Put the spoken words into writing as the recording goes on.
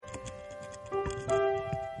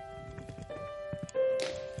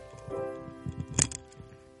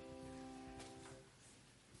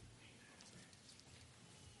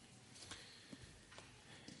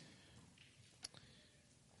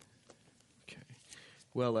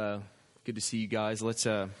Well, good to see you guys. Let's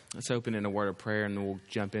open in a word of prayer, and then we'll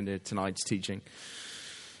jump into tonight's teaching.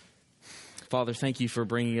 Father, thank you for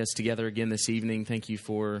bringing us together again this evening. Thank you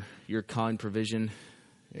for your kind provision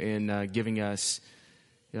in giving us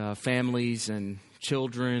families and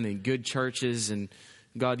children and good churches. And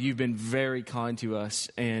God, you've been very kind to us,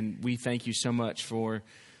 and we thank you so much for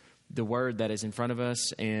the word that is in front of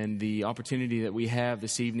us and the opportunity that we have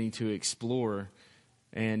this evening to explore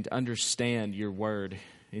and understand your word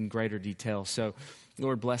in greater detail. So,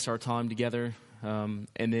 Lord, bless our time together. And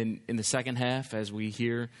then in the second half, as we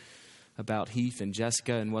hear about Heath and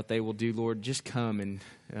Jessica and what they will do, Lord, just come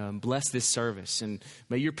and bless this service. And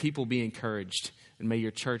may your people be encouraged, and may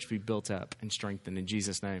your church be built up and strengthened. In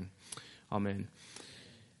Jesus' name, amen.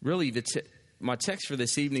 Really, my text for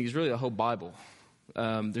this evening is really the whole Bible.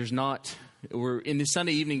 We're in this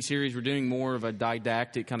Sunday evening series, we're doing more of a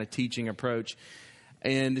didactic kind of teaching approach.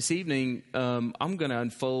 And this evening, I'm going to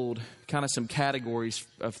unfold kind of some categories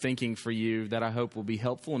of thinking for you that I hope will be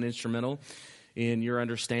helpful and instrumental in your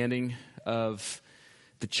understanding of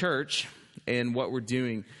the church and what we're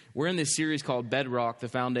doing. We're in this series called Bedrock, the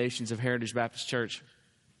Foundations of Heritage Baptist Church.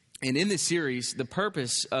 And in this series, the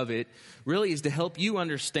purpose of it really is to help you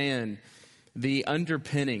understand the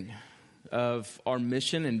underpinning of our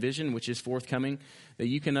mission and vision, which is forthcoming, that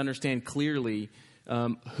you can understand clearly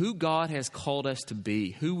who God has called us to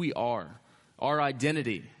be, who we are, our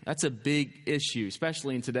identity. That's a big issue,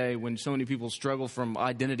 especially in today when so many people struggle from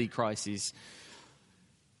identity crises.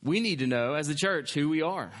 We need to know as the church who we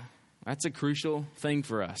are. That's a crucial thing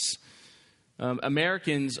for us.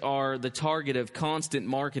 Americans are the target of constant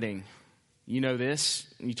marketing. You know this.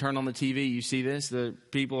 You turn on the TV, you see this. The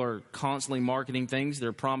people are constantly marketing things.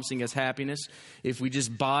 They're promising us happiness if we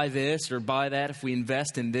just buy this or buy that, if we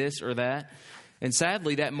invest in this or that. And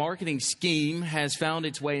sadly, that marketing scheme has found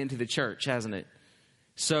its way into the church, hasn't it?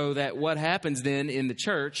 So that what happens then in the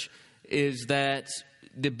church is that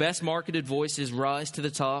the best marketed voices rise to the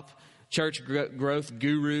top. Church growth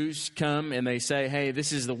gurus come and they say, hey,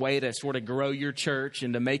 this is the way to sort of grow your church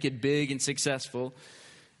and to make it big and successful.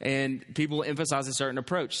 And people emphasize a certain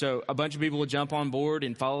approach. So a bunch of people will jump on board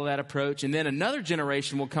and follow that approach. And then another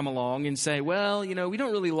generation will come along and say, well, we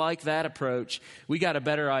don't really like that approach. We got a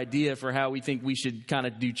better idea for how we think we should kind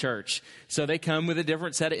of do church. So they come with a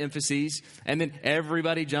different set of emphases. And then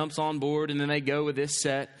everybody jumps on board and then they go with this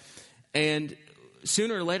set. And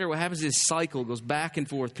sooner or later, what happens is this cycle goes back and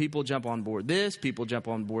forth. People jump on board this, people jump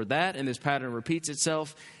on board that, and this pattern repeats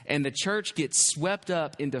itself. And the church gets swept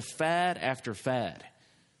up into fad after fad.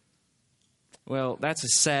 Well, that's a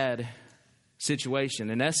sad situation.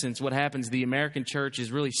 In essence, what happens, the American church is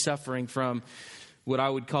really suffering from what I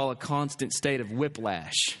would call a constant state of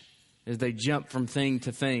whiplash as they jump from thing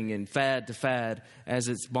to thing and fad to fad as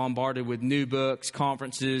it's bombarded with new books,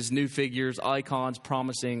 conferences, new figures, icons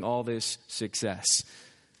promising all this success.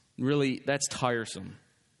 Really, that's tiresome.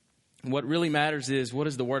 What really matters is, what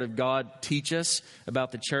does the Word of God teach us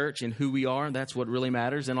about the church and who we are? That's what really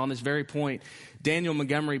matters. And on this very point, Daniel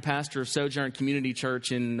Montgomery, pastor of Sojourn Community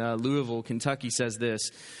Church in Louisville, Kentucky, says this.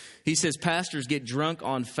 He says, pastors get drunk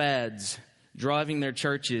on fads, driving their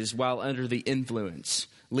churches while under the influence,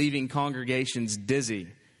 leaving congregations dizzy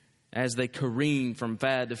as they careen from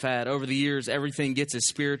fad to fad. Over the years, everything gets a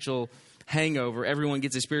spiritual hangover. Everyone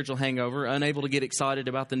gets a spiritual hangover, unable to get excited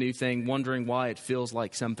about the new thing, wondering why it feels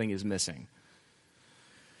like something is missing.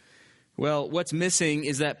 Well, what's missing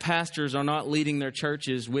is that pastors are not leading their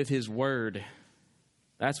churches with His Word.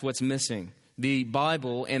 That's what's missing. The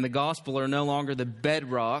Bible and the gospel are no longer the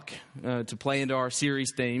bedrock, to play into our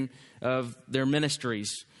series theme, of their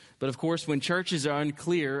ministries. But of course, when churches are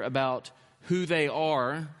unclear about who they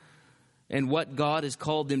are and what God has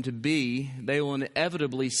called them to be, they will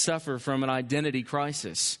inevitably suffer from an identity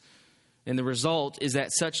crisis. And the result is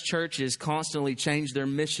that such churches constantly change their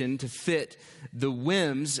mission to fit the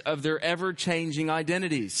whims of their ever-changing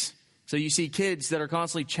identities. So you see kids that are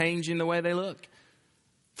constantly changing the way they look.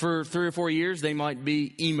 For 3 or 4 years, they might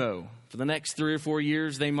be emo. For the next 3 or 4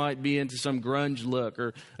 years, they might be into some grunge look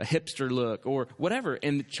or a hipster look or whatever.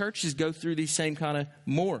 And the churches go through these same kind of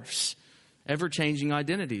morphs, ever-changing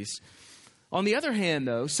identities. On the other hand,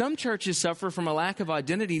 though, some churches suffer from a lack of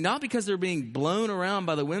identity, not because they're being blown around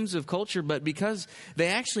by the whims of culture, but because they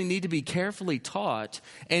actually need to be carefully taught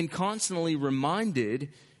and constantly reminded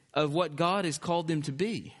of what God has called them to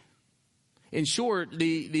be. In short,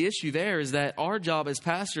 the issue there is that our job as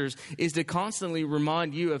pastors is to constantly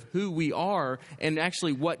remind you of who we are and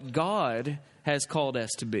actually what God has called us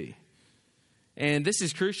to be. And this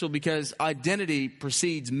is crucial because identity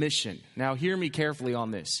precedes mission. Now, hear me carefully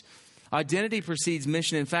on this. Identity precedes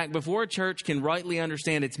mission. In fact, before a church can rightly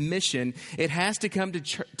understand its mission, it has to come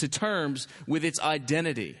to terms with its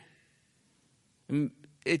identity.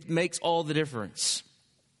 It makes all the difference.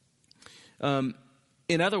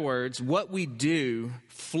 In other words, what we do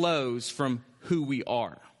flows from who we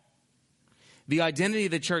are. The identity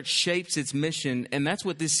of the church shapes its mission, and that's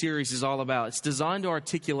what this series is all about. It's designed to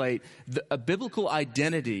articulate a biblical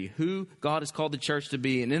identity, who God has called the church to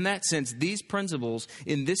be. And in that sense, these principles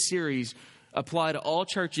in this series apply to all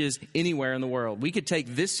churches anywhere in the world. We could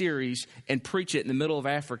take this series and preach it in the middle of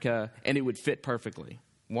Africa, and it would fit perfectly.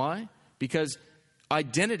 Why? Because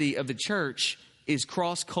identity of the church is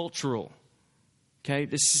cross-cultural. Okay?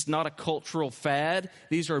 This is not a cultural fad.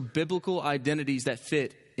 These are biblical identities that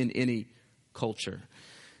fit in any culture.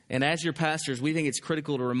 And as your pastors, we think it's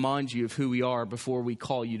critical to remind you of who we are before we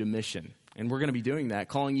call you to mission. And we're going to be doing that,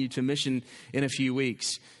 calling you to mission in a few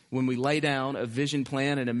weeks when we lay down a vision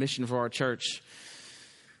plan and a mission for our church.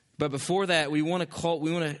 But before that, we want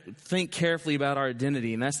to think carefully about our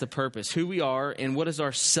identity, and that's the purpose, who we are, and what is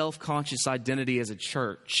our self-conscious identity as a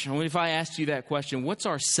church. I mean, if I asked you that question, what's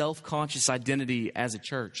our self-conscious identity as a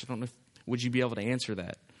church? I don't know, would you be able to answer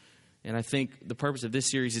that? And I think the purpose of this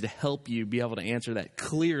series is to help you be able to answer that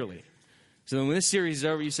clearly. So when this series is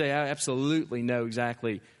over, you say, I absolutely know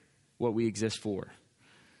exactly what we exist for.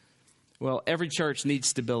 Well, every church needs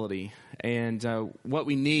stability. And what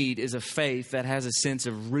we need is a faith that has a sense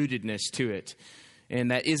of rootedness to it. And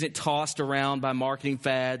that isn't tossed around by marketing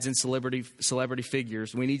fads and celebrity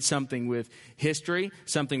figures. We need something with history,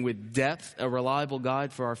 something with depth, a reliable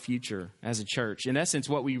guide for our future as a church. In essence,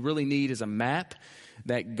 what we really need is a map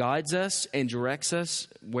that guides us and directs us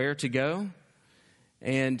where to go.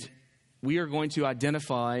 And we are going to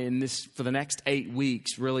identify in this, for the next 8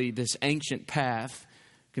 weeks, really this ancient path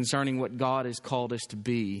concerning what God has called us to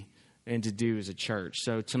be and to do as a church.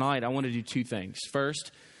 So tonight, I want to do two things.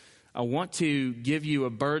 First, I want to give you a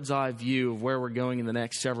bird's eye view of where we're going in the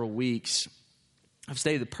next several weeks. I've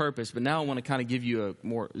stated the purpose, but now I want to kind of give you a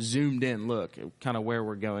more zoomed in look at kind of where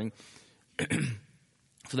we're going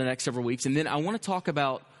for the next several weeks. And then I want to talk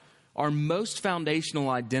about our most foundational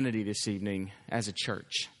identity this evening as a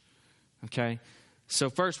church. Okay? So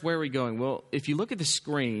first, where are we going? Well, if you look at the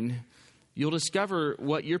screen, you'll discover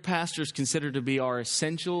what your pastors consider to be our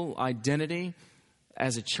essential identity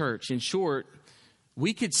as a church. In short,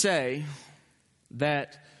 we could say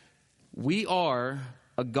that we are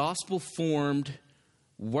a gospel-formed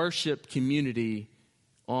worship community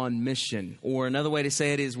on mission. Or another way to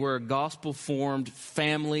say it is we're a gospel-formed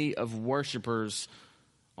family of worshipers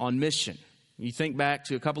on mission. You think back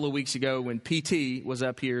to a couple of weeks ago when PT was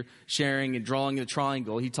up here sharing and drawing the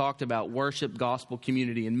triangle. He talked about worship, gospel,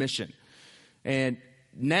 community, and mission. And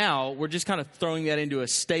now we're just kind of throwing that into a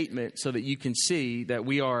statement so that you can see that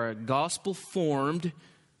we are a gospel-formed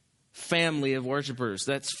family of worshipers.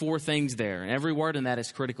 That's 4 things there. And every word in that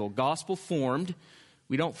is critical. Gospel-formed.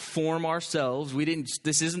 We don't form ourselves.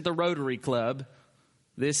 This isn't the Rotary Club.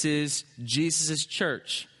 This is Jesus'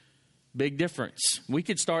 church. Big difference. We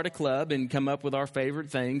could start a club and come up with our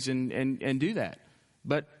favorite things and do that.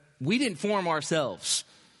 But we didn't form ourselves.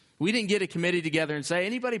 We didn't get a committee together and say,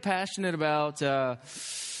 anybody passionate about a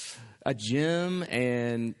gym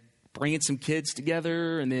and bringing some kids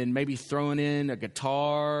together and then maybe throwing in a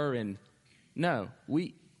guitar? And no,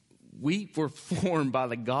 we were formed by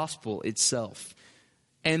the gospel itself.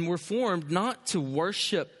 And we're formed not to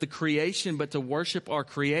worship the creation, but to worship our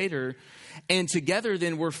Creator. And together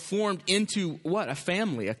then we're formed into what? A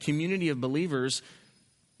family, a community of believers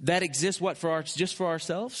that exists just for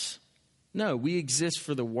ourselves? No, we exist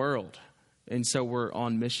for the world. And so we're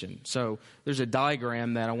on mission. So there's a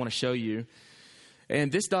diagram that I want to show you.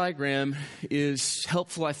 And this diagram is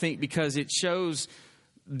helpful, I think, because it shows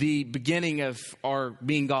the beginning of our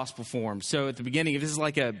being gospel formed. So at the beginning, this is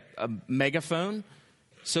like a megaphone.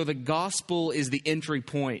 So the gospel is the entry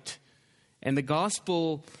point. And the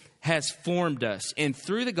gospel has formed us. And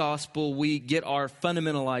through the gospel, we get our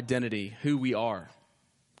fundamental identity, who we are.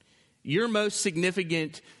 Your most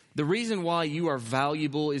significant, the reason why you are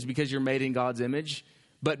valuable is because you're made in God's image.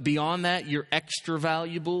 But beyond that, you're extra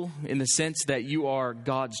valuable in the sense that you are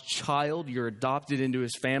God's child. You're adopted into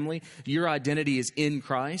His family. Your identity is in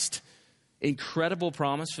Christ. Incredible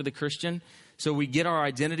promise for the Christian. So we get our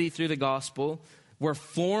identity through the gospel. We're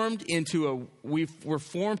formed to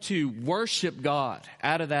worship God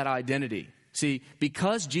out of that identity. See,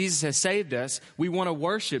 because Jesus has saved us, we want to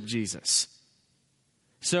worship Jesus.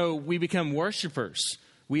 So we become worshipers.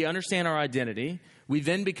 We understand our identity. We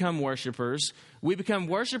then become worshipers. We become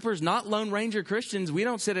worshipers, not Lone Ranger Christians. We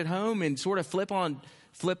don't sit at home and sort of flip on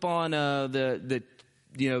the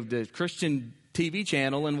the Christian TV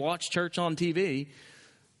channel and watch church on TV.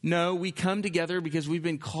 No, we come together because we've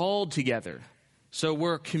been called together. So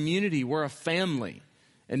we're a community, we're a family.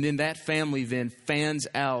 And then that family then fans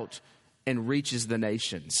out and reaches the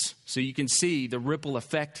nations. So you can see the ripple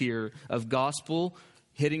effect here of gospel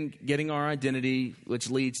getting our identity, which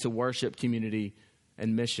leads to worship, community,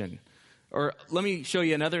 and mission. Or let me show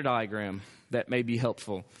you another diagram that may be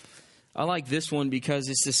helpful. I like this one because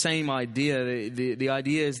it's the same idea. The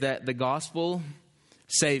idea is that the gospel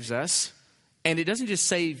saves us. And it doesn't just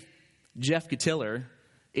save Jeff Cotillar.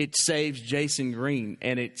 It saves Jason Green,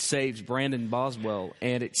 and it saves Brandon Boswell,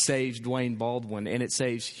 and it saves Dwayne Baldwin, and it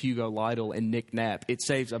saves Hugo Lytle and Nick Knapp. It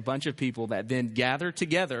saves a bunch of people that then gather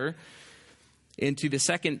together into the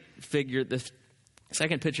second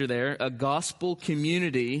picture there, a gospel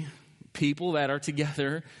community, people that are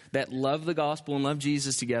together, that love the gospel and love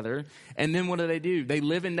Jesus together. And then what do? They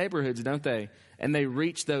live in neighborhoods, don't they? And they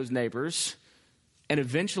reach those neighbors. And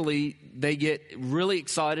eventually they get really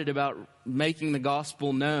excited about making the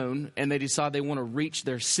gospel known, and they decide they want to reach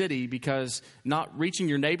their city, because not reaching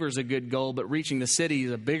your neighbor is a good goal, but reaching the city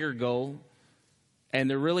is a bigger goal. And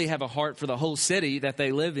they really have a heart for the whole city that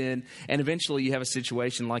they live in. And eventually you have a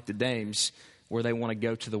situation like the Dames where they want to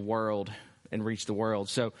go to the world and reach the world.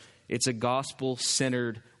 So it's a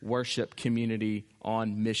gospel-centered worship community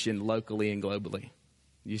on mission locally and globally.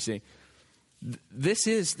 You see? This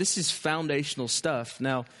is foundational stuff.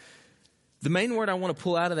 Now, the main word I want to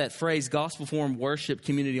pull out of that phrase, gospel-formed worship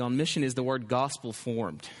community on mission, is the word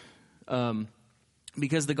gospel-formed.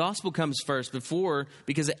 Because the gospel comes first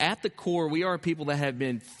because at the core, we are people that have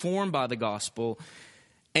been formed by the gospel.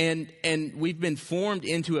 And we've been formed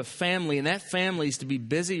into a family, and that family is to be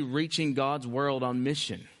busy reaching God's world on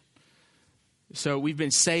mission. So we've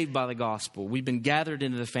been saved by the gospel. We've been gathered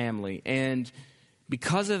into the family. And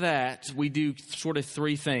because of that, we do sort of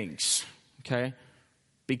three things, okay?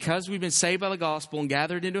 Because we've been saved by the gospel and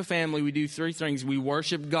gathered into a family, we do three things. We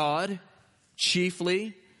worship God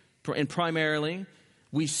chiefly and primarily.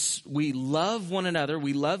 We love one another.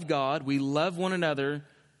 We love God. We love one another.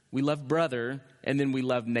 We love brother. And then we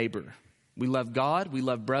love neighbor. We love God, we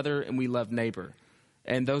love brother, and we love neighbor.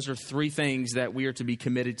 And those are three things that we are to be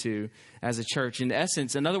committed to as a church. In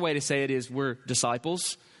essence, another way to say it is we're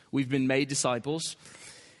disciples. We've been made disciples.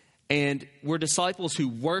 And we're disciples who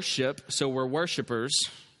worship, so we're worshipers.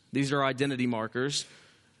 These are identity markers.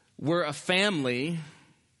 We're a family.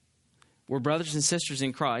 We're brothers and sisters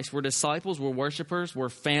in Christ. We're disciples, we're worshipers, we're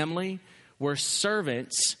family, we're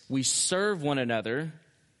servants. We serve one another.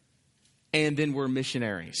 And then we're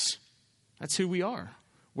missionaries. That's who we are.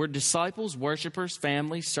 We're disciples, worshipers,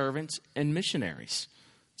 family, servants, and missionaries.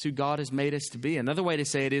 It's who God has made us to be. Another way to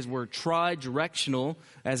say it is we're tri-directional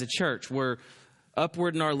as a church. We're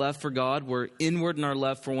upward in our love for God. We're inward in our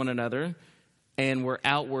love for one another. And we're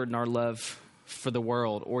outward in our love for the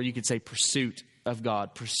world. Or you could say pursuit of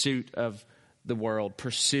God, pursuit of the world,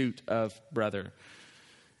 pursuit of brother.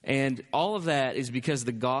 And all of that is because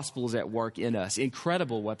the gospel is at work in us.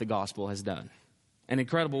 Incredible what the gospel has done. And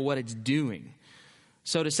incredible what it's doing.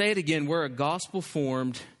 So to say it again, we're a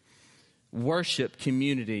gospel-formed worship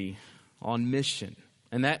community on mission.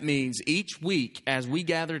 And that means each week as we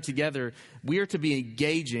gather together, we are to be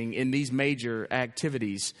engaging in these major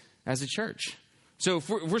activities as a church. So if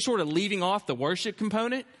we're sort of leaving off the worship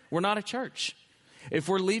component, we're not a church. If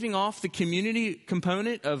we're leaving off the community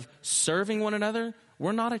component of serving one another,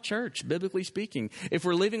 we're not a church, biblically speaking. If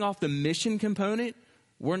we're leaving off the mission component,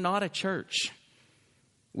 we're not a church.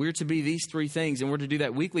 We're to be these three things, and we're to do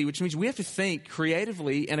that weekly, which means we have to think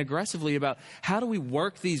creatively and aggressively about how do we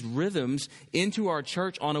work these rhythms into our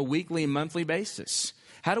church on a weekly and monthly basis.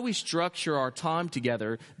 How do we structure our time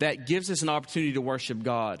together that gives us an opportunity to worship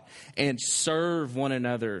God and serve one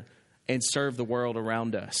another and serve the world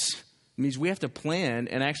around us? It means we have to plan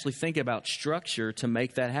and actually think about structure to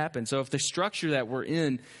make that happen. So if the structure that we're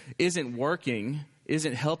in isn't working,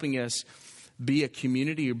 isn't helping us be a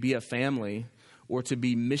community or be a family or to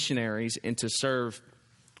be missionaries and to serve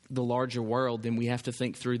the larger world, then we have to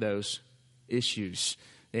think through those issues.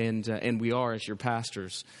 And we are as your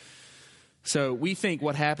pastors. So we think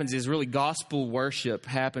what happens is really gospel worship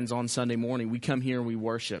happens on Sunday morning. We come here and we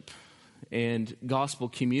worship. And gospel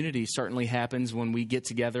community certainly happens when we get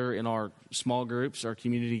together in our small groups, our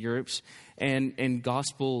community groups. And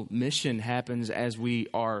gospel mission happens as we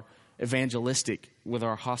are evangelistic with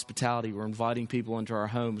our hospitality. We're inviting people into our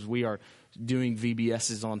homes. We are doing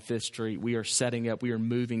VBSs on Fifth Street. We are setting up, we are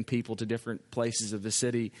moving people to different places of the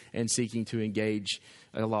city and seeking to engage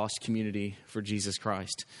a lost community for Jesus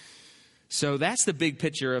Christ. So that's the big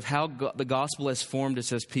picture of how the gospel has formed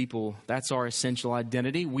us as people. That's our essential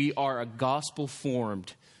identity. We are a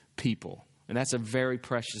gospel-formed people, and that's a very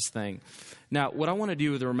precious thing. Now, what I want to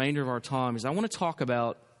do with the remainder of our time is I want to talk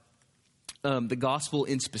about the gospel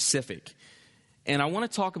in specific. And I want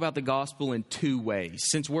to talk about the gospel in two ways.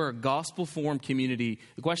 Since we're a gospel-formed community,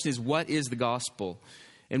 the question is, what is the gospel?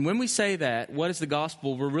 And when we say that, what is the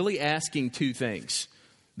gospel, we're really asking two things.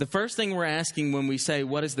 The first thing we're asking when we say,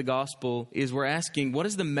 what is the gospel, is we're asking, what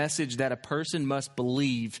is the message that a person must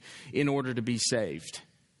believe in order to be saved?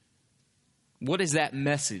 What is that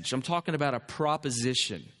message? I'm talking about a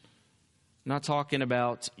proposition. I'm not talking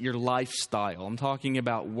about your lifestyle. I'm talking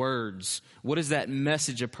about words. What is that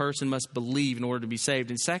message a person must believe in order to be saved?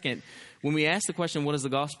 And second, when we ask the question, what is the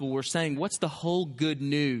gospel, we're saying, what's the whole good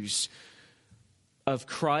news of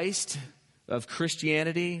Christ, of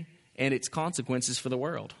Christianity, and its consequences for the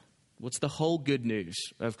world? What's the whole good news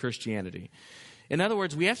of Christianity? In other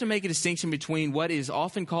words, we have to make a distinction between what is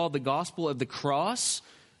often called the gospel of the cross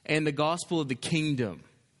and the gospel of the kingdom.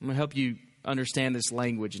 I'm going to help you understand this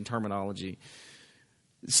language and terminology.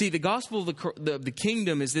 See, the gospel of the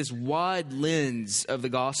kingdom is this wide lens of the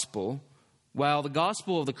gospel, while the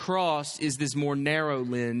gospel of the cross is this more narrow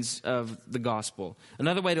lens of the gospel.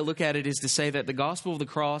 Another way to look at it is to say that the gospel of the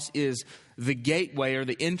cross is the gateway or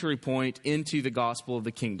the entry point into the gospel of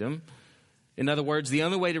the kingdom. In other words, the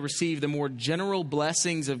only way to receive the more general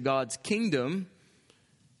blessings of God's kingdom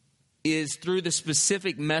is through the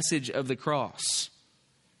specific message of the cross.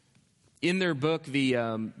 In their book,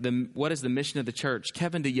 What is the Mission of the Church,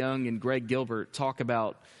 Kevin DeYoung and Greg Gilbert talk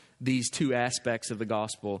about these two aspects of the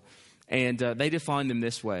gospel. And they define them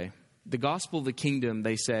this way. The gospel of the kingdom,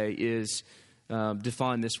 they say, is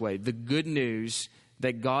defined this way. The good news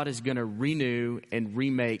that God is going to renew and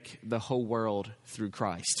remake the whole world through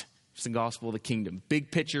Christ. It's the gospel of the kingdom.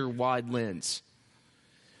 Big picture, wide lens.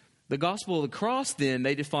 The gospel of the cross, then,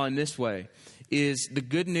 they define this way, is the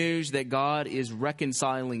good news that God is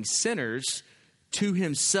reconciling sinners to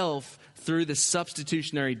himself through the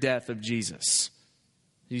substitutionary death of Jesus.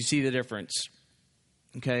 You see the difference?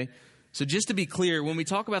 Okay? So just to be clear, when we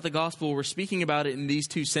talk about the gospel, we're speaking about it in these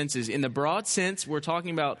two senses. In the broad sense, we're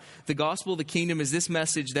talking about the gospel of the kingdom is this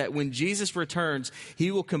message that when Jesus returns,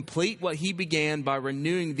 he will complete what he began by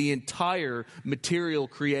renewing the entire material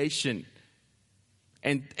creation.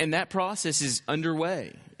 And that process is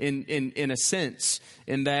underway in a sense,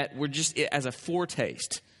 in that we're just as a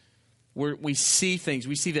foretaste. We see things.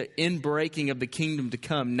 We see the inbreaking of the kingdom to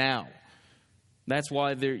come now. That's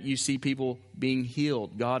why you see people being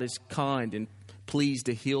healed. God is kind and pleased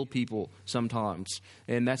to heal people sometimes.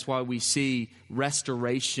 And that's why we see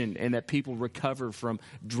restoration and that people recover from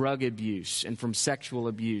drug abuse and from sexual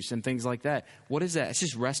abuse and things like that. What is that? It's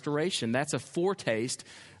just restoration. That's a foretaste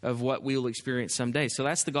of what we will experience someday. So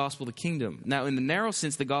that's the gospel of the kingdom. Now, in the narrow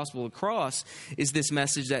sense, the gospel of the cross is this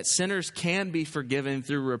message that sinners can be forgiven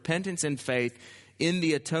through repentance and faith in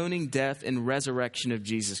the atoning death and resurrection of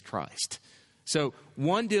Jesus Christ. So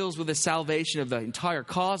one deals with the salvation of the entire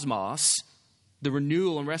cosmos, the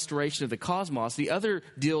renewal and restoration of the cosmos. The other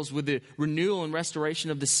deals with the renewal and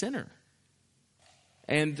restoration of the sinner.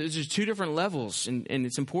 And there's two different levels, and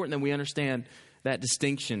it's important that we understand that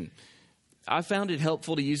distinction. I found it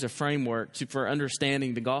helpful to use a framework for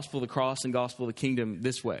understanding the gospel of the cross and gospel of the kingdom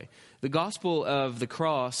this way. The gospel of the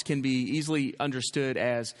cross can be easily understood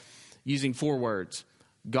as using four words: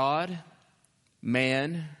 God,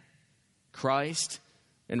 man, Christ,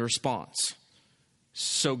 and response.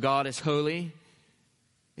 So God is holy.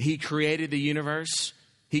 He created the universe.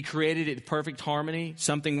 He created it in perfect harmony.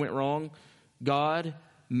 Something went wrong. God,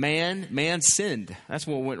 man sinned. That's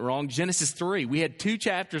what went wrong. Genesis 3, we had 2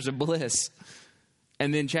 chapters of bliss.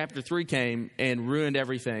 And then chapter 3 came and ruined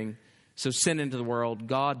everything. So sin into the world.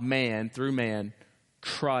 God, man, through man,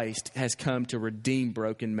 Christ has come to redeem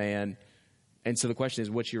broken man. And so the question is,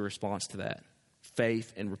 what's your response to that?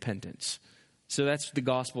 Faith and repentance. So that's the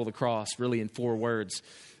gospel of the cross, really in 4 words.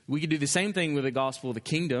 We could do the same thing with the gospel of the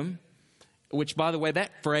kingdom, which, by the way,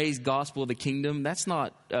 that phrase, gospel of the kingdom, that's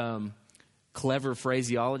not clever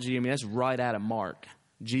phraseology. I mean, that's right out of Mark.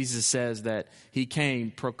 Jesus says that he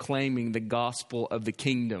came proclaiming the gospel of the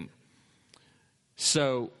kingdom.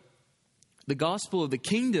 So the gospel of the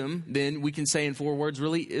kingdom, then, we can say in 4 words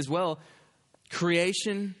really as well: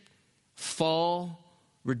 creation, fall,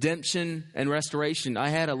 redemption, and restoration. I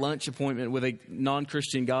had a lunch appointment with a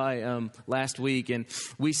non-Christian guy last week, and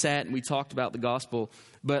we sat and we talked about the gospel.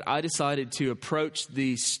 But I decided to approach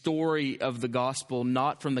the story of the gospel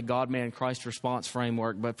not from the God-man-Christ response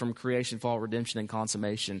framework, but from creation, fall, redemption, and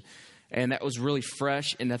consummation. And that was really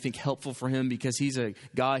fresh and I think helpful for him because he's a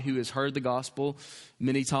guy who has heard the gospel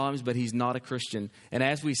many times, but he's not a Christian. And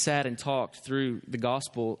as we sat and talked through the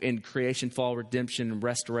gospel in creation, fall, redemption, and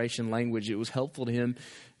restoration language, it was helpful to him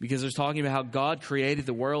because it was talking about how God created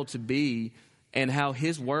the world to be and how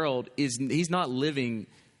his world he's not living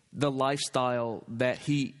the lifestyle that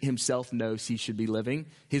he himself knows he should be living.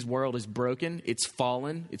 His world is broken, it's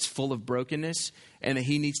fallen, it's full of brokenness, and that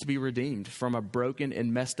he needs to be redeemed from a broken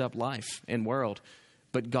and messed up life and world.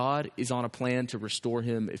 But God is on a plan to restore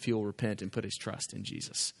him if he'll repent and put his trust in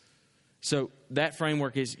Jesus. So that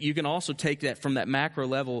framework is, you can also take that from that macro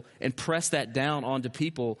level and press that down onto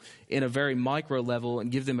people in a very micro level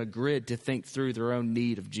and give them a grid to think through their own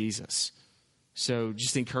need of Jesus. So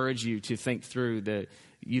just encourage you to think through the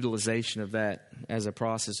utilization of that as a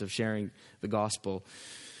process of sharing the gospel.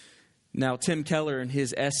 Now, Tim Keller, in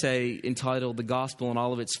his essay entitled The Gospel in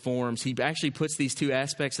All of Its Forms, he actually puts these two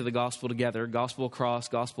aspects of the gospel together, gospel of cross,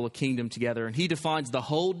 gospel of kingdom together, and he defines the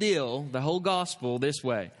whole deal, the whole gospel, this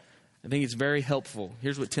way. I think it's very helpful.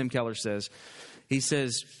 Here's what Tim Keller says. He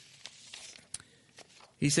says,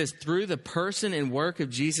 through the person and work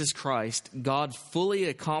of Jesus Christ, God fully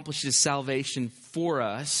accomplishes salvation for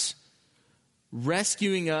us,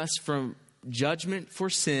 rescuing us from judgment for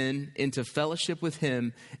sin into fellowship with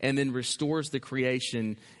him, and then restores the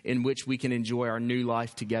creation in which we can enjoy our new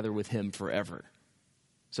life together with him forever.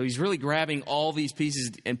 So he's really grabbing all these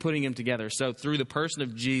pieces and putting them together. So through the person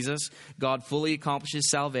of Jesus, God fully accomplishes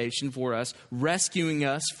salvation for us, rescuing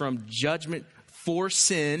us from judgment for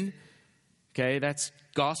sin. Okay, that's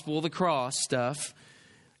gospel of the cross stuff.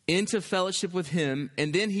 Into fellowship with him.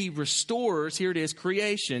 And then he restores, here it is,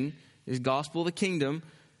 creation, is gospel of the kingdom,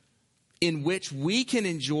 in which we can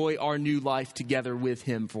enjoy our new life together with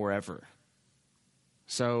him forever.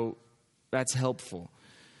 So that's helpful.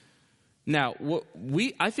 Now,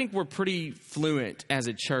 I think we're pretty fluent as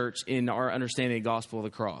a church in our understanding of the gospel of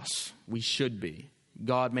the cross. We should be.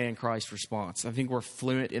 God, man, Christ response. I think we're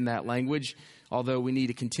fluent in that language, although we need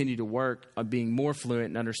to continue to work on being more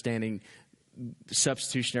fluent in understanding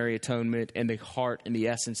substitutionary atonement and the heart and the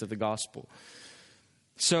essence of the gospel.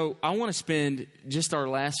 So I want to spend just our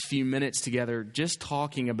last few minutes together just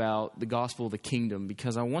talking about the gospel of the kingdom,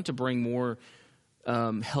 because I want to bring more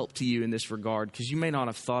help to you in this regard, because you may not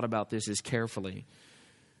have thought about this as carefully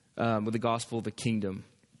with the gospel of the kingdom.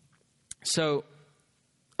 So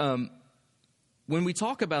when we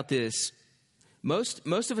talk about this, most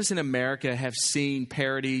of us in America have seen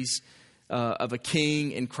parodies of a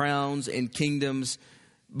king and crowns and kingdoms,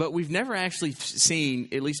 but we've never actually seen,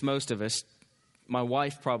 at least most of us, my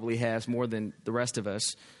wife probably has more than the rest of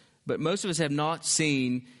us, but most of us have not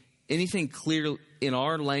seen anything clear in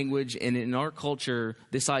our language and in our culture,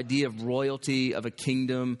 this idea of royalty, of a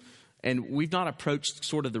kingdom, and we've not approached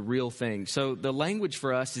sort of the real thing. So the language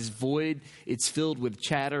for us is void. It's filled with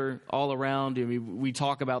chatter all around. I mean, we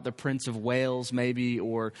talk about the Prince of Wales maybe,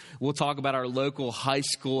 or we'll talk about our local high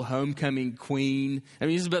school homecoming queen. I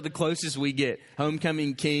mean, this is about the closest we get.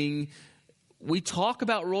 Homecoming king. We talk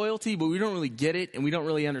about royalty, but we don't really get it, and we don't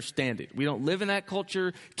really understand it. We don't live in that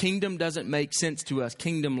culture. Kingdom doesn't make sense to us.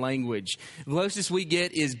 Kingdom language. The closest we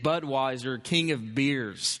get is Budweiser, king of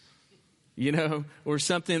beers, you know, or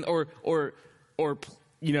something, or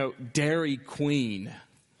you know, Dairy Queen.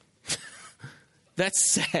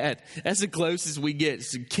 That's sad. That's the closest we get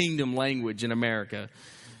to kingdom language in America.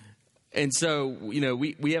 And so, you know,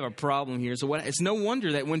 we have a problem here. So it's no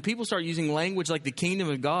wonder that when people start using language like the kingdom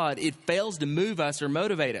of God, it fails to move us or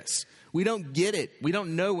motivate us. We don't get it. We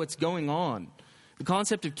don't know what's going on. The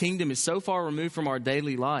concept of kingdom is so far removed from our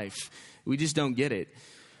daily life. We just don't get it.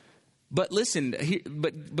 But listen,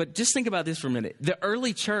 but just think about this for a minute. The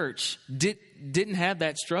early church didn't have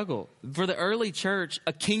that struggle. For the early church,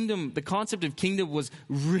 a kingdom, the concept of kingdom was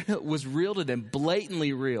real to them,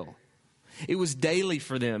 blatantly real. It was daily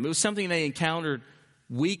for them. It was something they encountered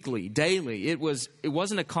weekly, daily. It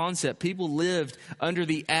wasn't a concept. People lived under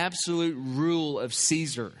the absolute rule of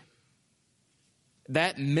Caesar.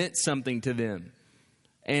 That meant something to them.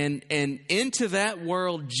 And into that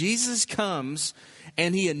world, Jesus comes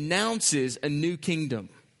and he announces a new kingdom.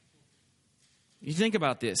 You think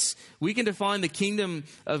about this. We can define the kingdom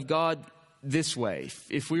of God this way.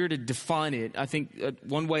 If we were to define it, I think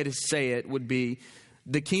one way to say it would be,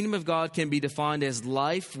 the kingdom of God can be defined as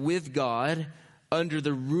life with God under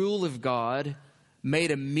the rule of God, made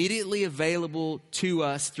immediately available to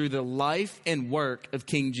us through the life and work of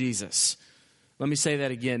King Jesus. Let me say that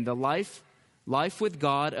again. The life with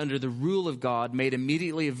God under the rule of God, made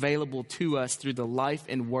immediately available to us through the life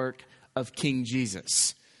and work of King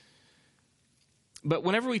Jesus. But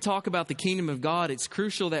whenever we talk about the kingdom of God, it's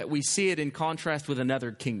crucial that we see it in contrast with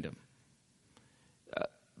another kingdom.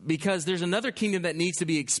 Because there's another kingdom that needs to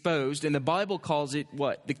be exposed, and the Bible calls it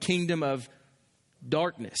what? The kingdom of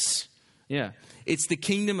darkness. Yeah. It's the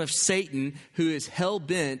kingdom of Satan, who is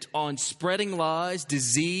hell-bent on spreading lies,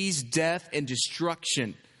 disease, death, and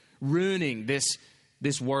destruction, ruining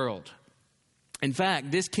this world. In fact,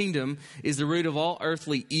 this kingdom is the root of all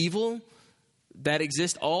earthly evil that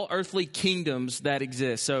exists, all earthly kingdoms that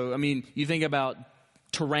exist. So, I mean, you think about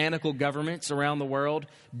tyrannical governments around the world,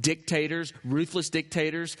 dictators, ruthless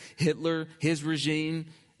dictators, Hitler, his regime,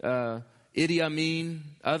 Idi Amin,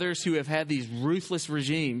 others who have had these ruthless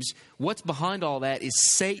regimes. What's behind all that is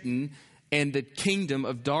Satan and the kingdom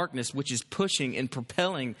of darkness, which is pushing and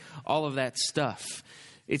propelling all of that stuff.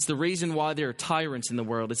 It's the reason why there are tyrants in the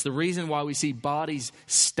world. It's the reason why we see bodies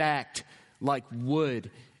stacked like wood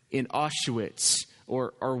in Auschwitz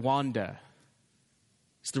or Rwanda.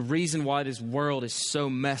 It's the reason why this world is so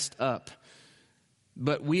messed up.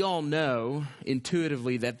 But we all know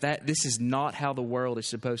intuitively that this is not how the world is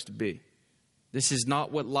supposed to be. This is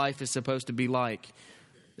not what life is supposed to be like.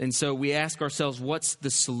 And so we ask ourselves, what's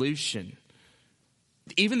the solution?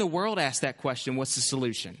 Even the world asks that question, what's the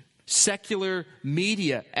solution? Secular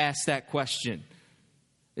media asks that question.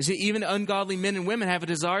 You see, even ungodly men and women have a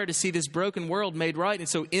desire to see this broken world made right. And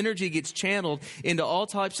so energy gets channeled into all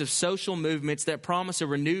types of social movements that promise a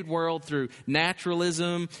renewed world through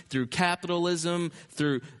naturalism, through capitalism,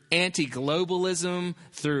 through anti-globalism,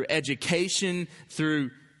 through education,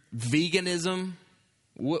 through veganism.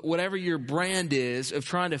 Whatever your brand is of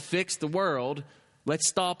trying to fix the world, let's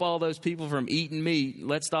stop all those people from eating meat.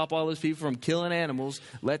 Let's stop all those people from killing animals.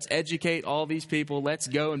 Let's educate all these people. Let's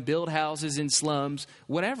go and build houses in slums.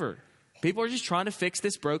 Whatever. People are just trying to fix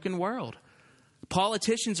this broken world.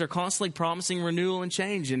 Politicians are constantly promising renewal and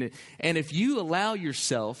change. And if you allow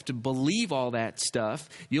yourself to believe all that stuff,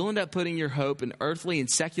 you'll end up putting your hope in earthly and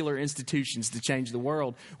secular institutions to change the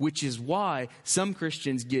world, which is why some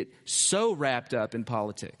Christians get so wrapped up in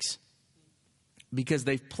politics. Because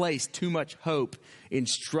they've placed too much hope in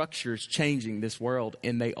structures changing this world,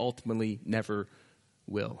 and they ultimately never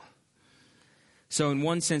will. So in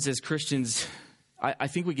one sense, as Christians, I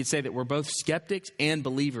think we could say that we're both skeptics and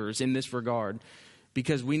believers in this regard,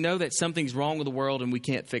 because we know that something's wrong with the world and we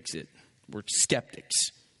can't fix it. We're skeptics.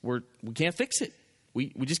 We can't fix it.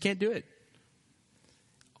 We just can't do it.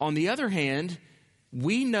 On the other hand,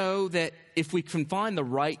 we know that if we can find the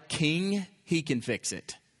right king, he can fix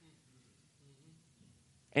it.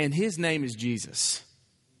 And his name is Jesus.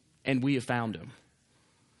 And we have found him.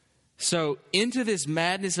 So into this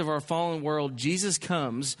madness of our fallen world, Jesus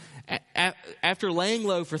comes. After laying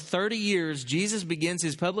low for 30 years, Jesus begins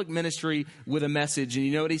his public ministry with a message. And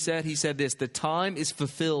you know what he said? He said this: the time is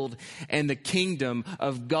fulfilled and the kingdom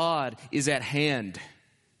of God is at hand.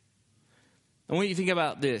 I want you to think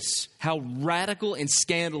about this, how radical and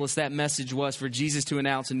scandalous that message was for Jesus to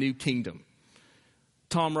announce a new kingdom.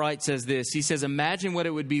 Tom Wright says this. He says, imagine what it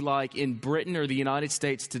would be like in Britain or the United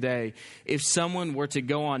States today if someone were to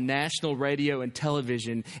go on national radio and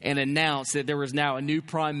television and announce that there was now a new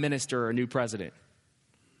prime minister or a new president.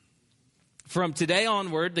 From today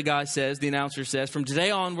onward, the announcer says, from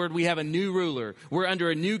today onward, we have a new ruler. We're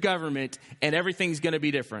under a new government and everything's going to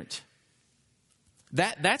be different.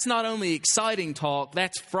 That's not only exciting talk,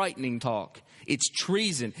 that's frightening talk. It's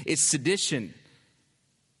treason. It's sedition.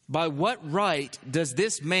 By what right does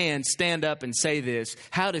this man stand up and say this?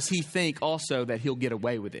 How does he think also that he'll get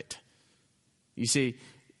away with it? You see,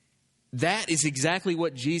 that is exactly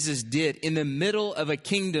what Jesus did. In the middle of a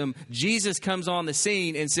kingdom, Jesus comes on the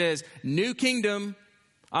scene and says, new kingdom,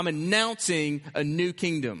 I'm announcing a new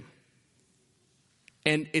kingdom.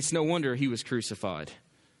 And it's no wonder he was crucified.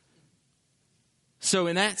 So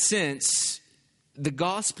in that sense, the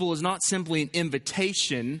gospel is not simply an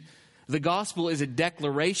invitation. The gospel is a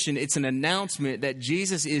declaration. It's an announcement that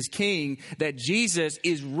Jesus is king, that Jesus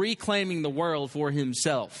is reclaiming the world for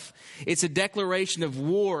himself. It's a declaration of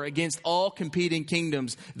war against all competing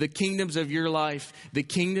kingdoms, the kingdoms of your life, the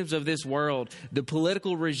kingdoms of this world, the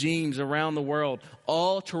political regimes around the world,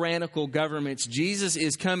 all tyrannical governments. Jesus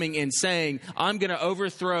is coming and saying, I'm going to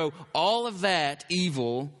overthrow all of that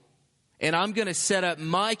evil, and I'm going to set up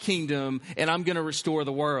my kingdom, and I'm going to restore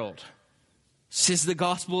the world. This is the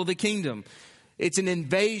gospel of the kingdom. It's an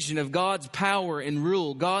invasion of God's power and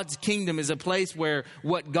rule. God's kingdom is a place where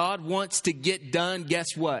what God wants to get done,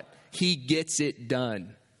 guess what? He gets it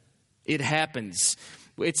done. It happens.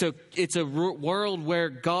 It's a world where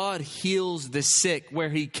God heals the sick, where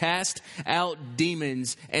he casts out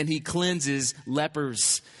demons and he cleanses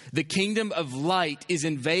lepers. The kingdom of light is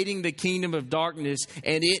invading the kingdom of darkness,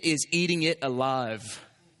 and it is eating it alive.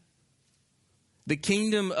 The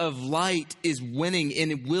kingdom of light is winning,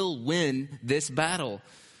 and it will win this battle.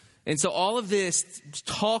 And so all of this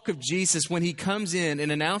talk of Jesus when he comes in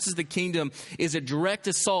and announces the kingdom is a direct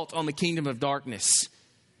assault on the kingdom of darkness.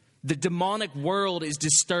 The demonic world is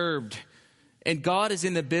disturbed, and God is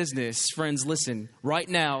in the business. Friends, listen, right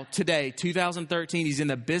now, today, 2013, he's in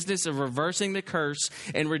the business of reversing the curse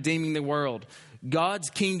and redeeming the world.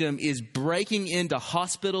 God's kingdom is breaking into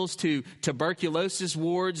hospitals, to tuberculosis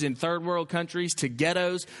wards in third world countries, to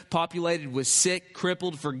ghettos populated with sick,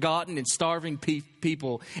 crippled, forgotten, and starving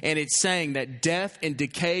people. And it's saying that death and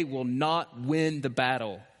decay will not win the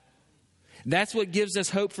battle. That's what gives us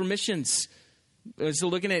hope for missions. So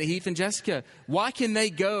looking at Heath and Jessica, why can they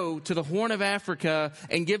go to the Horn of Africa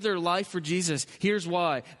and give their life for Jesus? Here's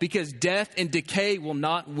why. Because death and decay will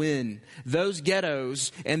not win. Those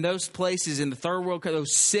ghettos and those places in the third world,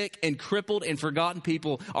 those sick and crippled and forgotten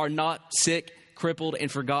people are not sick, crippled,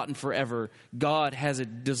 and forgotten forever. God has a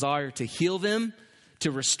desire to heal them, to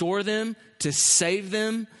restore them, to save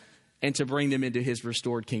them, and to bring them into his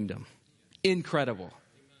restored kingdom. Incredible.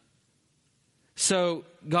 So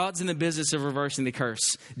God's in the business of reversing the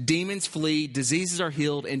curse. Demons flee, diseases are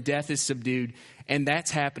healed, and death is subdued. And that's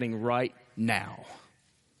happening right now.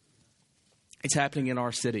 It's happening in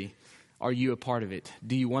our city. Are you a part of it?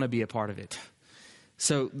 Do you want to be a part of it?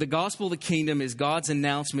 So the gospel of the kingdom is God's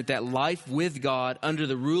announcement that life with God under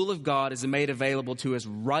the rule of God is made available to us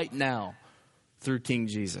right now through King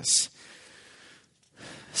Jesus.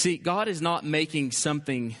 See, God is not making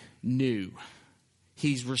something new.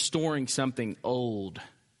 He's restoring something old.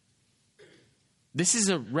 This is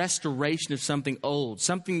a restoration of something old,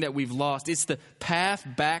 something that we've lost. It's the path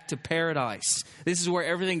back to paradise. This is where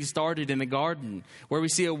everything started in the garden, where we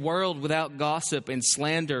see a world without gossip and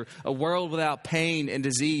slander, a world without pain and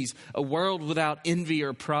disease, a world without envy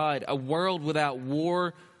or pride, a world without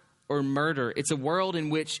war or murder. It's a world in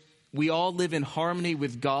which we all live in harmony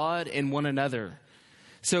with God and one another.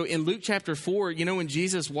 So in Luke chapter 4, when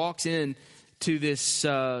Jesus walks in to this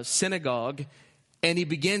synagogue and he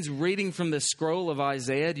begins reading from the scroll of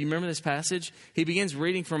Isaiah. Do you remember this passage? He begins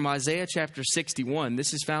reading from Isaiah chapter 61.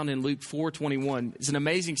 This is found in Luke 4:21. It's an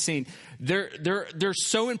amazing scene. They're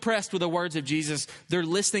so impressed with the words of Jesus. They're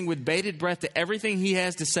listening with bated breath to everything he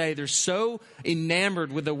has to say. They're so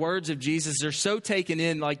enamored with the words of Jesus. They're so taken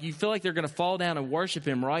in, like you feel like they're going to fall down and worship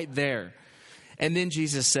him right there. And then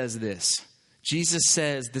Jesus says this. Jesus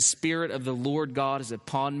says, "The Spirit of the Lord God is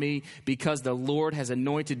upon me because the Lord has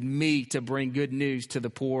anointed me to bring good news to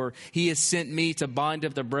the poor. He has sent me to bind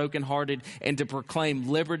up the brokenhearted and to proclaim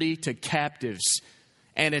liberty to captives."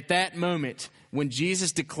 And at that moment, when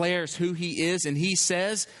Jesus declares who he is and he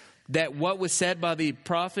says that what was said by the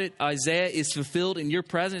prophet Isaiah is fulfilled in your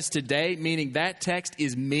presence today, meaning that text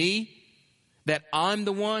is me, that I'm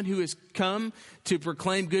the one who has come to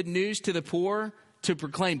proclaim good news to the poor, to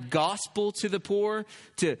proclaim gospel to the poor,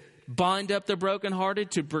 to bind up the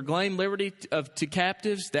brokenhearted, to proclaim liberty to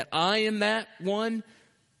captives, that I am that one.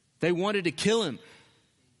 They wanted to kill him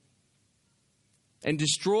and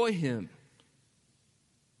destroy him.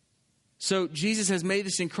 So Jesus has made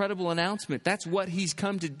this incredible announcement. That's what he's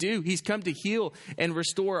come to do. He's come to heal and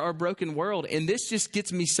restore our broken world. And this just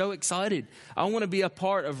gets me so excited. I want to be a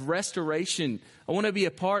part of restoration. I want to be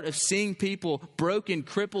a part of seeing people broken,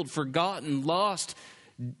 crippled, forgotten, lost,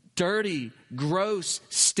 dirty, gross,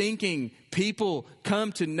 stinking people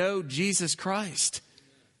come to know Jesus Christ.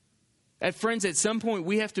 Friends, at some point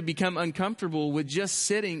we have to become uncomfortable with just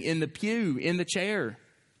sitting in the pew, in the chair.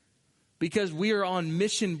 Because we are on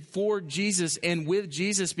mission for Jesus and with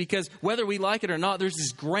Jesus. Because whether we like it or not, there's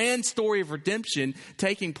this grand story of redemption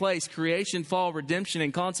taking place. Creation, fall, redemption,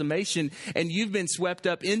 and consummation. And you've been swept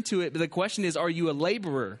up into it. But the question is, are you a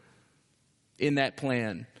laborer in that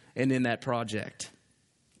plan and in that project?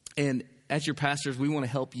 And as your pastors, we want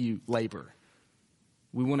to help you labor.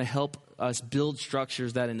 We want to help us build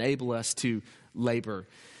structures that enable us to labor.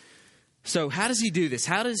 So how does he do this?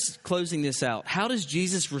 Closing this out, how does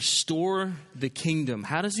Jesus restore the kingdom?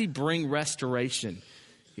 How does he bring restoration?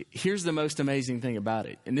 Here's the most amazing thing about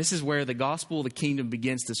it. And this is where the gospel of the kingdom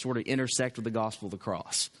begins to sort of intersect with the gospel of the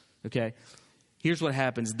cross. Okay? Here's what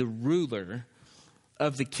happens. The ruler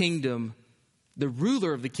of the kingdom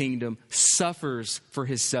suffers for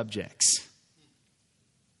his subjects.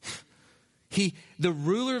 The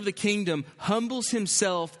ruler of the kingdom humbles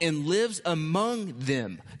himself and lives among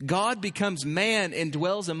them. God becomes man and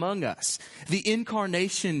dwells among us. The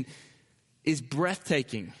incarnation is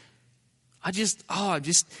breathtaking. I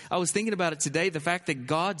was thinking about it today, the fact that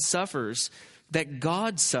God suffers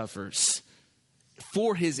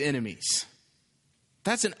for his enemies.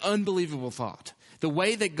 That's an unbelievable thought. The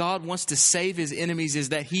way that God wants to save his enemies is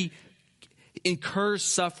that he incurs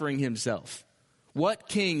suffering himself. What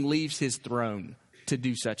king leaves his throne to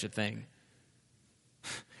do such a thing?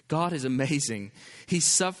 God is amazing.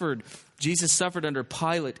 Jesus suffered under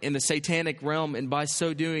Pilate in the satanic realm, and by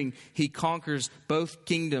so doing, he conquers both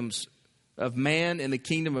kingdoms of man and the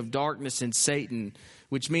kingdom of darkness and Satan,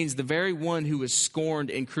 which means the very one who was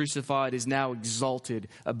scorned and crucified is now exalted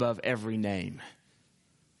above every name.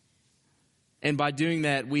 And by doing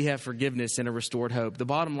that, we have forgiveness and a restored hope. The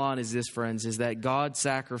bottom line is this, friends, is that God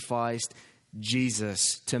sacrificed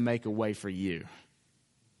Jesus to make a way for you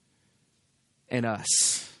and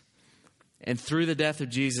us. And through the death of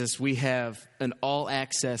Jesus, we have an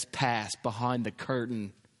all-access pass behind the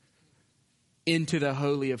curtain into the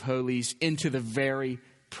Holy of Holies, into the very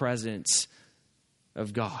presence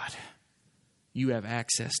of God. You have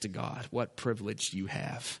access to God. What privilege you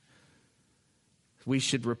have. We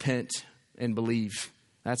should repent and believe.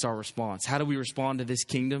 That's our response. How do we respond to this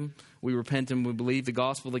kingdom? We repent and we believe. The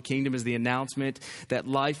gospel of the kingdom is the announcement that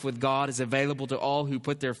life with God is available to all who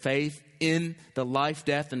put their faith in the life,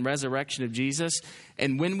 death, and resurrection of Jesus.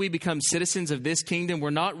 And when we become citizens of this kingdom,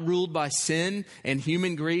 we're not ruled by sin and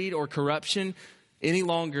human greed or corruption any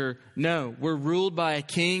longer. No, we're ruled by a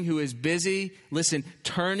king who is busy,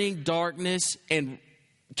 turning darkness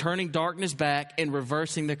back and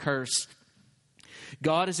reversing the curse.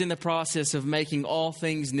 God is in the process of making all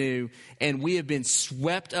things new, and we have been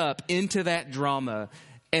swept up into that drama.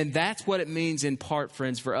 And that's what it means in part,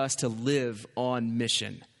 friends, for us to live on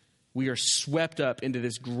mission. We are swept up into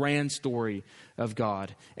this grand story of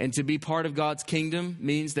God. And to be part of God's kingdom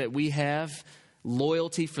means that we have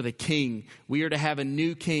loyalty for the king. We are to have a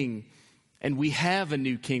new king. And we have a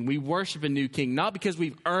new king. We worship a new king, not because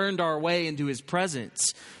we've earned our way into his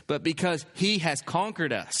presence, but because he has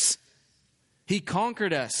conquered us. He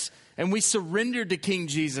conquered us, and we surrendered to King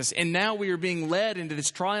Jesus. And now we are being led into this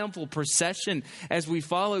triumphal procession as we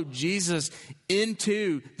follow Jesus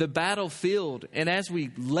into the battlefield and as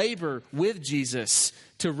we labor with Jesus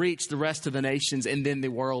to reach the rest of the nations, and then the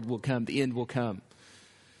world will come, the end will come.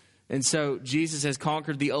 And so Jesus has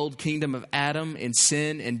conquered the old kingdom of Adam and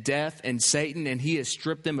sin and death and Satan, and he has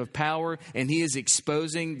stripped them of power, and he is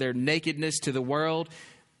exposing their nakedness to the world.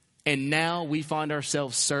 And now we find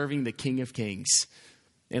ourselves serving the King of Kings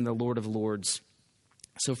and the Lord of Lords.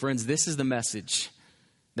 So friends, this is the message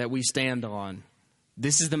that we stand on.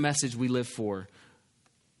 This is the message we live for.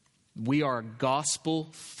 We are a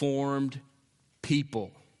gospel-formed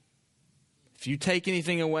people. If you take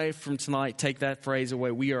anything away from tonight, take that phrase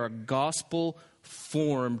away. We are a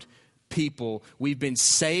gospel-formed people. We've been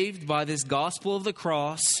saved by this gospel of the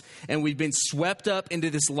cross, and we've been swept up into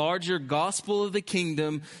this larger gospel of the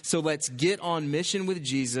kingdom. So let's get on mission with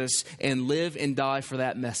Jesus and live and die for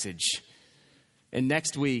that message. And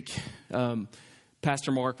next week,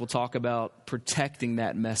 Pastor Mark will talk about protecting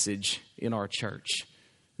that message in our church.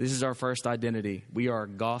 This is our first identity. We are a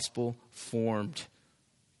gospel-formed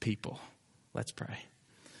people. Let's pray.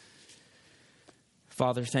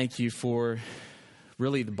 Father, thank you for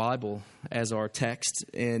really the Bible as our text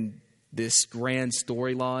and this grand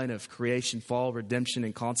storyline of creation, fall, redemption,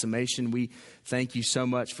 and consummation. We thank you so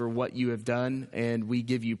much for what you have done, and we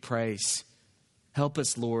give you praise. Help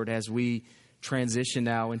us, Lord, as we transition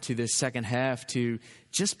now into this second half to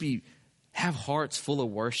just have hearts full of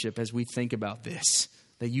worship as we think about this,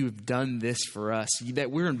 that you have done this for us,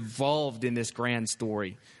 that we're involved in this grand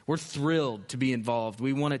story. We're thrilled to be involved.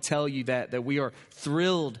 We want to tell you that we are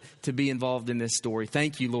thrilled to be involved in this story.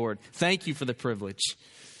 Thank you, Lord. Thank you for the privilege.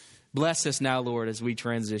 Bless us now, Lord, as we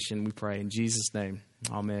transition, we pray. In Jesus' name,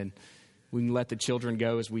 amen. We can let the children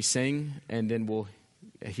go as we sing, and then we'll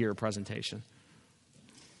hear a presentation.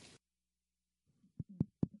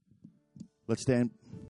 Let's stand.